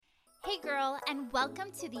Hey girl, and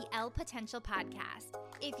welcome to the Elle Potential Podcast.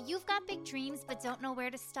 If you've got big dreams but don't know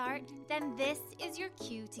where to start, then this is your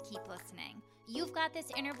cue to keep listening. You've got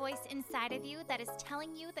this inner voice inside of you that is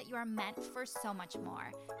telling you that you are meant for so much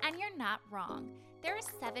more, and you're not wrong. There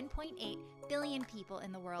are 7.8 billion people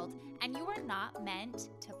in the world, and you are not meant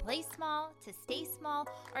to play small, to stay small,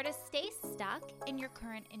 or to stay stuck in your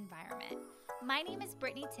current environment. My name is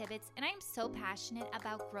Brittany Tibbetts, and I am so passionate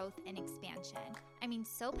about growth and expansion. I mean,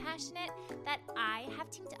 so passionate that I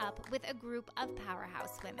have teamed up with a group of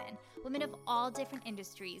powerhouse women of all different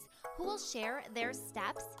industries who will share their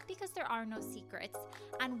steps, because there are no secrets,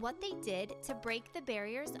 on what they did to break the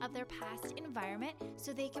barriers of their past environment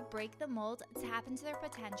so they could break the mold, tap into their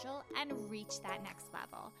potential, and reach that next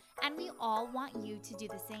level. And we all want you to do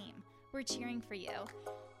the same. We're cheering for you.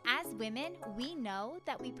 As women, we know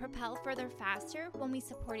that we propel further faster when we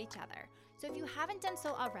support each other. So if you haven't done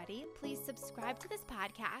so already, please subscribe to this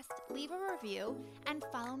podcast, leave a review, and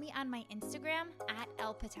follow me on my Instagram at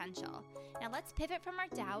Elle Potential. Now let's pivot from our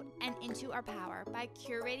doubt and into our power by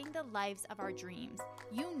curating the lives of our dreams.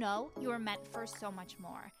 You know you are meant for so much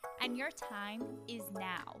more, and your time is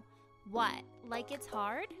now. What? Like it's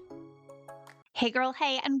hard? Hey girl,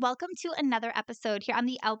 hey, and welcome to another episode here on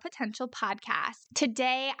the Elle Potential Podcast.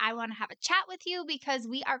 Today, I want to have a chat with you because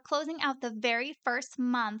we are closing out the very first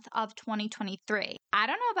month of 2023. I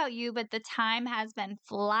don't know about you, but the time has been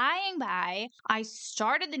flying by. I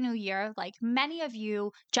started the new year, like many of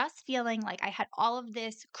you, just feeling like I had all of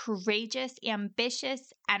this courageous,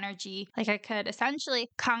 ambitious energy, like I could essentially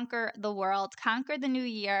conquer the world, conquer the new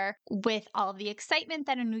year with all of the excitement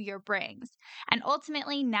that a new year brings. And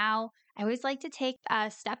ultimately now, I always like to take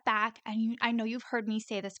a step back, and I know you've heard me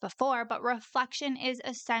say this before, but reflection is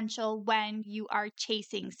essential when you are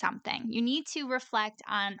chasing something. You need to reflect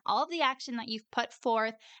on all of the action that you've put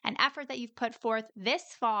forth and effort that you've put forth this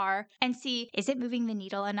far and see, is it moving the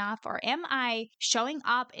needle enough, or am I showing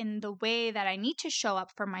up in the way that I need to show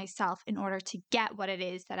up for myself in order to get what it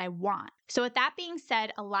is that I want? So with that being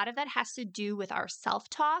said, a lot of that has to do with our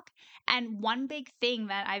self-talk. And one big thing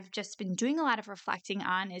that I've just been doing a lot of reflecting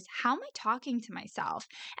on is, how am I talking to myself?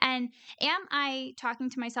 And am I talking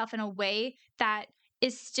to myself in a way that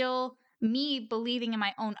is still me believing in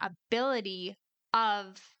my own ability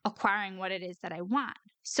of acquiring what it is that I want?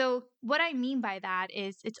 So what I mean by that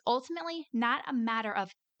is, it's ultimately not a matter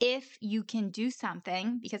of if you can do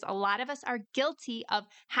something, because a lot of us are guilty of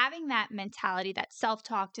having that mentality, that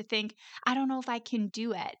self-talk to think, I don't know if I can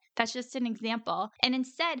do it. That's just an example. And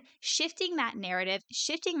instead, shifting that narrative,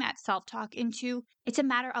 shifting that self-talk into, it's a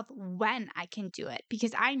matter of when I can do it.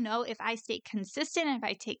 Because I know if I stay consistent, if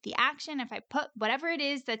I take the action, if I put whatever it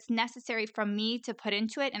is that's necessary from me to put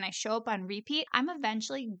into it, and I show up on repeat, I'm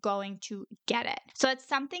eventually going to get it. So it's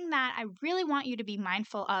something that I really want you to be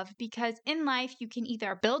mindful of, because in life, you can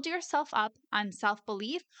either build yourself up on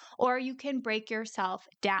self-belief, or you can break yourself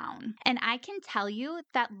down. And I can tell you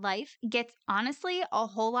that life gets honestly a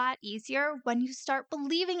whole lot easier when you start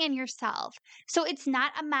believing in yourself. So it's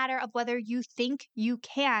not a matter of whether you think you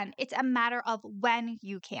can, it's a matter of when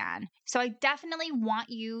you can. So I definitely want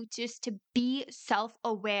you just to be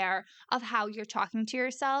self-aware of how you're talking to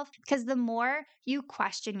yourself, because the more you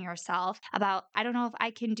question yourself about, I don't know if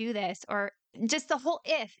I can do this, or just the whole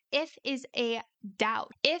if is a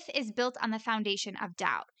doubt. If is built on the foundation of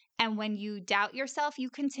doubt. And when you doubt yourself, you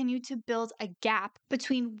continue to build a gap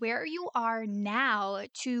between where you are now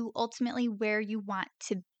to ultimately where you want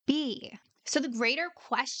to be. So the greater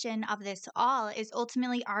question of this all is,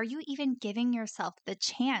 ultimately, are you even giving yourself the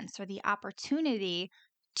chance or the opportunity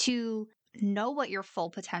to know what your full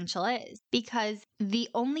potential is? Because the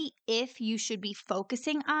only if you should be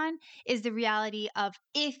focusing on is the reality of,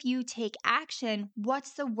 if you take action,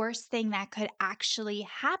 what's the worst thing that could actually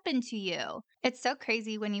happen to you? It's so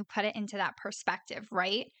crazy when you put it into that perspective,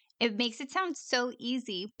 right? It makes it sound so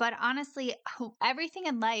easy, but honestly, everything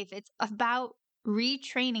in life, it's about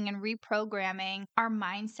retraining and reprogramming our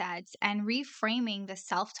mindsets and reframing the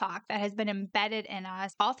self-talk that has been embedded in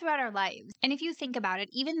us all throughout our lives. And if you think about it,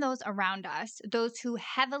 even those around us, those who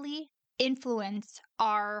heavily influence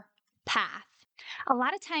our path, a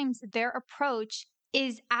lot of times their approach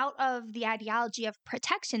is out of the ideology of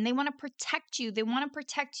protection. They want to protect you. They want to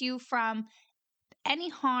protect you from any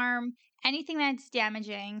harm, anything that's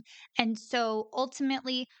damaging. And so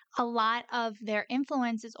ultimately, a lot of their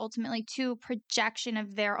influence is ultimately to projection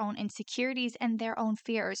of their own insecurities and their own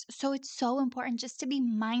fears. So it's so important just to be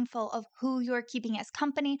mindful of who you're keeping as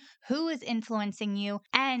company, who is influencing you,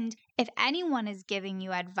 and if anyone is giving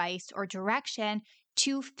you advice or direction,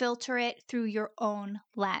 to filter it through your own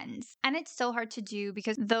lens. And it's so hard to do,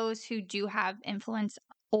 because those who do have influence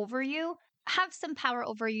over you have some power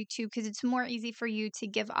over you too, because it's more easy for you to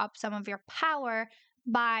give up some of your power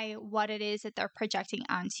by what it is that they're projecting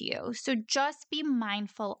onto you. So just be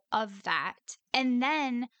mindful of that. And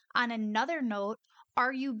then on another note,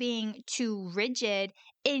 are you being too rigid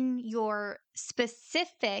in your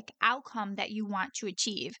specific outcome that you want to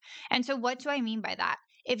achieve? And so, what do I mean by that?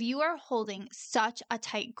 If you are holding such a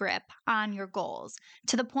tight grip on your goals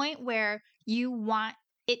to the point where you want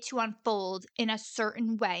it to unfold in a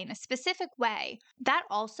certain way, in a specific way, that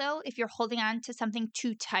also, if you're holding on to something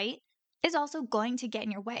too tight, is also going to get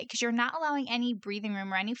in your way because you're not allowing any breathing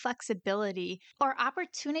room or any flexibility or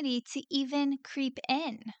opportunity to even creep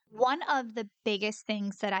in. One of the biggest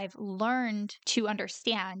things that I've learned to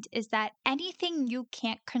understand is that anything you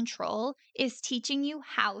can't control is teaching you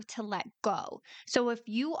how to let go. So if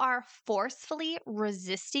you are forcefully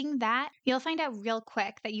resisting that, you'll find out real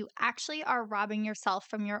quick that you actually are robbing yourself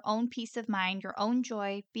from your own peace of mind, your own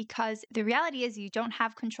joy, because the reality is you don't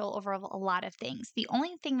have control over a lot of things. The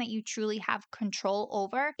only thing that you truly have control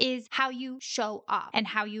over is how you show up and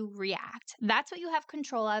how you react. That's what you have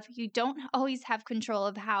control of. You don't always have control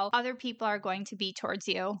of how other people are going to be towards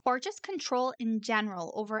you, or just control in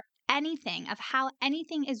general over anything, of how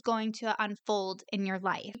anything is going to unfold in your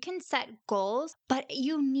life. You can set goals, but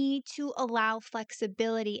you need to allow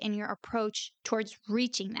flexibility in your approach towards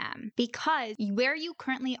reaching them, because where you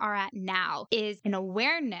currently are at now is an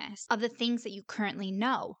awareness of the things that you currently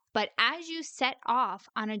know. But as you set off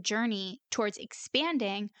on a journey towards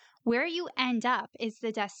expanding, where you end up is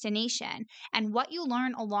the destination. And what you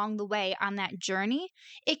learn along the way on that journey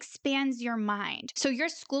expands your mind. So your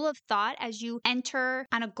school of thought as you enter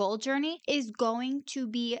on a goal journey is going to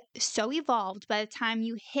be so evolved by the time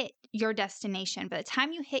you hit your destination, by the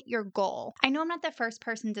time you hit your goal. I know I'm not the first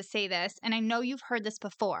person to say this, and I know you've heard this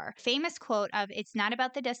before. Famous quote of, "It's not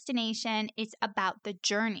about the destination, it's about the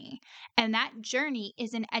journey." And that journey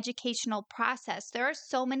is an educational process. There are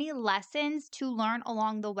so many lessons to learn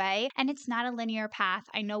along the way, and it's not a linear path.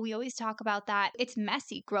 I know we always talk about that. It's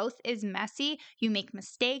messy. Growth is messy. You make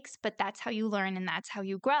mistakes, but that's how you learn and that's how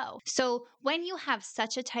you grow. So when you have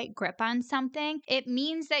such a tight grip on something, it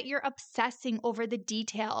means that you're obsessing over the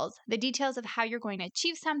details of how you're going to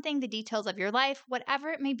achieve something, the details of your life, whatever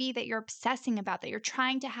it may be that you're obsessing about, that you're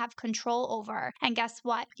trying to have control over. And guess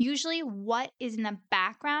what? Usually what is in the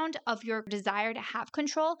background of your desire to have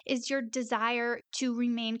control is your desire to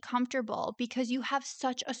remain comfortable, because you have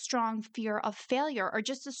such a strong fear of failure, or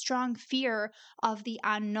just a strong fear of the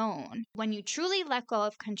unknown. When you truly let go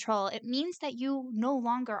of control, it means that you no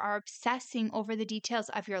longer are obsessing over the details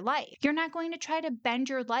of your life. You're not going to try to bend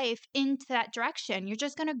your life into that direction. You're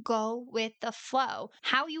just going to go with the flow.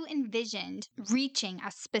 How you envisioned reaching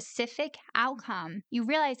a specific outcome, you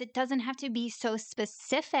realize it doesn't have to be so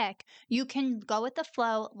specific. You can go with the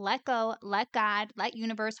flow, let go, let God, let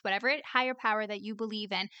universe, whatever higher power that you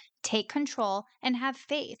believe in, take control and have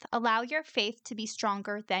faith. Allow your faith to be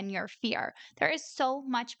stronger than your fear. There is so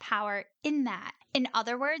much power in that. In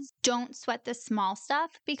other words, don't sweat the small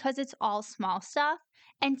stuff because it's all small stuff,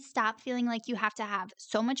 and stop feeling like you have to have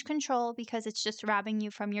so much control because it's just robbing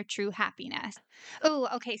you from your true happiness. Oh,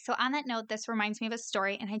 okay. So on that note, this reminds me of a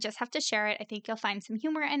story and I just have to share it. I think you'll find some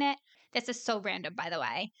humor in it. This is so random, by the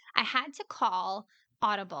way. I had to call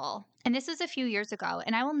Audible. And this was a few years ago,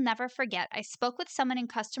 and I will never forget. I spoke with someone in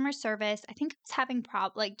customer service. I think I was having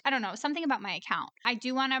I don't know, something about my account. I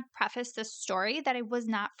do want to preface this story that I was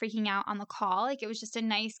not freaking out on the call. Like, it was just a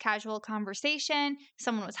nice casual conversation.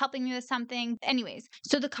 Someone was helping me with something. Anyways,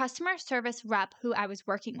 so the customer service rep who I was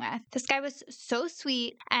working with, this guy was so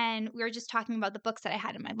sweet, and we were just talking about the books that I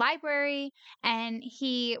had in my library, and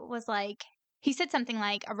he said something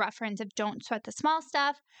like a reference of "don't sweat the small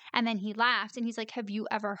stuff." And then he laughed and he's like, "Have you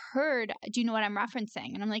ever heard? Do you know what I'm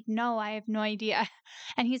referencing?" And I'm like, "No, I have no idea."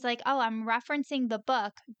 And he's like, "Oh, I'm referencing the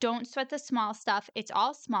book, Don't Sweat the Small Stuff. It's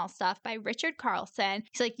All Small Stuff by Richard Carlson."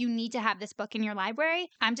 He's like, "You need to have this book in your library.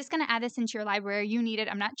 I'm just going to add this into your library. You need it.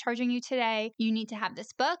 I'm not charging you today. You need to have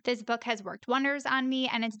this book. This book has worked wonders on me,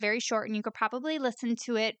 and it's very short, and you could probably listen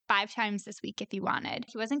to it 5 times this week if you wanted."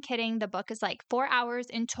 He wasn't kidding. The book is like 4 hours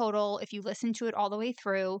in total if you listen to it all the way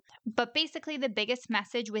through. But basically, the biggest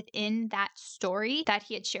message within that story that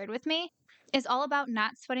he had shared with me is all about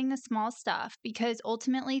not sweating the small stuff, because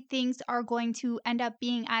ultimately things are going to end up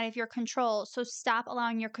being out of your control. So stop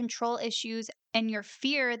allowing your control issues and your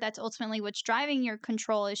fear that's ultimately what's driving your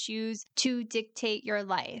control issues to dictate your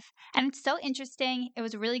life. And it's so interesting. It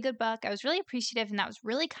was a really good book. I was really appreciative, and that was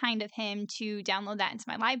really kind of him to download that into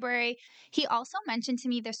my library. He also mentioned to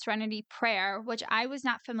me the Serenity Prayer, which I was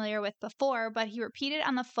not familiar with before, but he repeated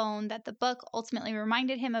on the phone that the book ultimately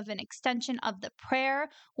reminded him of an extension of the prayer,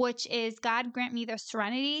 which is, God grant me the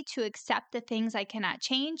serenity to accept the things I cannot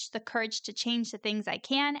change, the courage to change the things I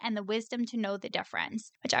can, and the wisdom to know the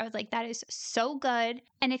difference, which I was like, that is so good.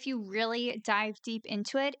 And if you really dive deep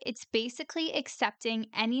into it, it's basically accepting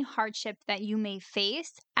any hardship that you may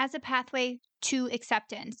face as a pathway to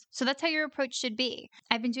acceptance. So that's how your approach should be.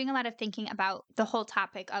 I've been doing a lot of thinking about the whole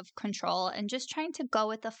topic of control and just trying to go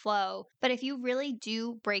with the flow. But if you really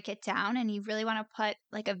do break it down and you really want to put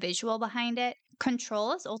like a visual behind it,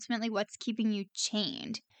 control is ultimately what's keeping you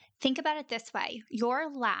chained. Think about it this way: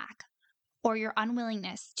 your lack or your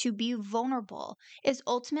unwillingness to be vulnerable is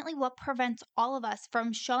ultimately what prevents all of us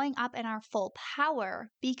from showing up in our full power,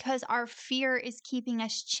 because our fear is keeping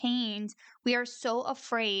us chained. We are so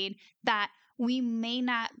afraid that we may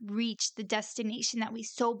not reach the destination that we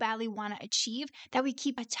so badly want to achieve that we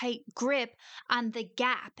keep a tight grip on the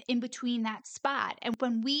gap in between that spot. And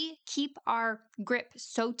when we keep our grip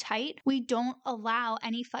so tight, we don't allow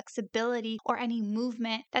any flexibility or any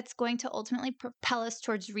movement that's going to ultimately propel us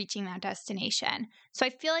towards reaching that destination. So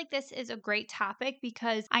I feel like this is a great topic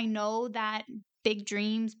because I know that big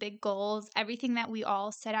dreams, big goals, everything that we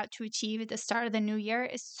all set out to achieve at the start of the new year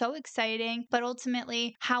is so exciting. But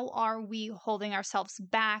ultimately, how are we holding ourselves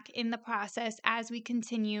back in the process as we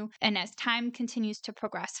continue and as time continues to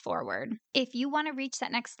progress forward? If you want to reach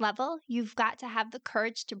that next level, you've got to have the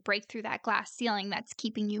courage to break through that glass ceiling that's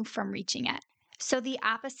keeping you from reaching it. So the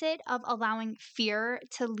opposite of allowing fear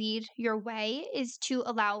to lead your way is to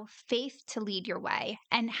allow faith to lead your way.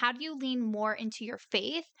 And how do you lean more into your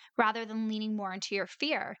faith rather than leaning more into your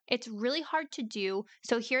fear? It's really hard to do.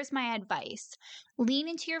 So here's my advice. Lean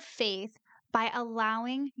into your faith by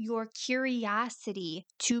allowing your curiosity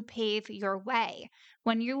to pave your way.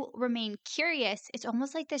 When you remain curious, it's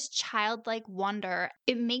almost like this childlike wonder.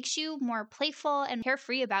 It makes you more playful and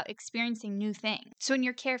carefree about experiencing new things. So when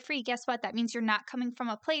you're carefree, guess what? That means you're not coming from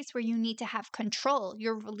a place where you need to have control.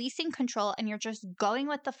 You're releasing control and you're just going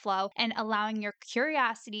with the flow and allowing your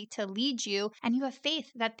curiosity to lead you. And you have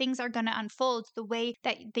faith that things are going to unfold the way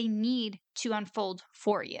that they need to unfold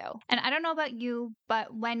for you. And I don't know about you,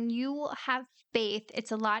 but when you have faith,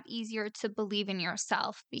 it's a lot easier to believe in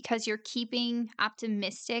yourself because you're keeping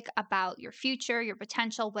optimistic about your future, your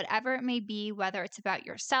potential, whatever it may be, whether it's about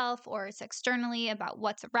yourself or it's externally about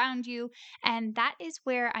what's around you. And that is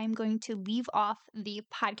where I'm going to leave off the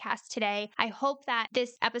podcast today. I hope that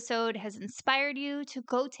this episode has inspired you to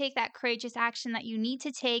go take that courageous action that you need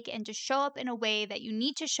to take and to show up in a way that you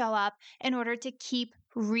need to show up in order to keep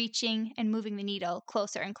reaching and moving the needle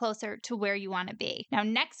closer and closer to where you want to be. Now,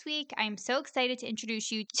 next week, I'm so excited to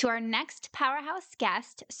introduce you to our next powerhouse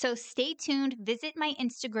guest. So stay tuned. Visit my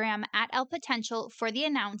Instagram at @LPotential for the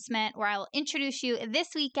announcement where I will introduce you this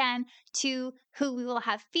weekend to who we will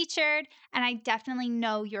have featured. And I definitely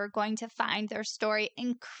know you're going to find their story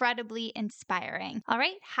incredibly inspiring. All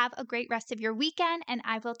right, have a great rest of your weekend, and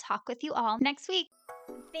I will talk with you all next week.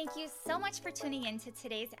 Thank you so much for tuning in to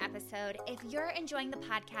today's episode. If you're enjoying the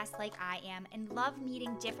podcast like I am and love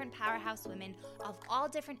meeting different powerhouse women of all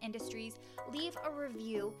different industries, leave a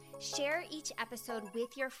review, share each episode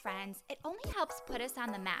with your friends. It only helps put us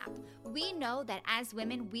on the map. We know that as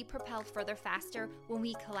women, we propel further faster when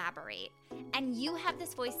we collaborate. And you have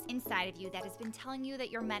this voice inside of you that has been telling you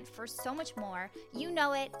that you're meant for so much more. You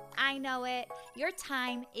know it. I know it. Your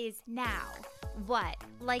time is now. What?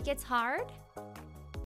 Like it's hard?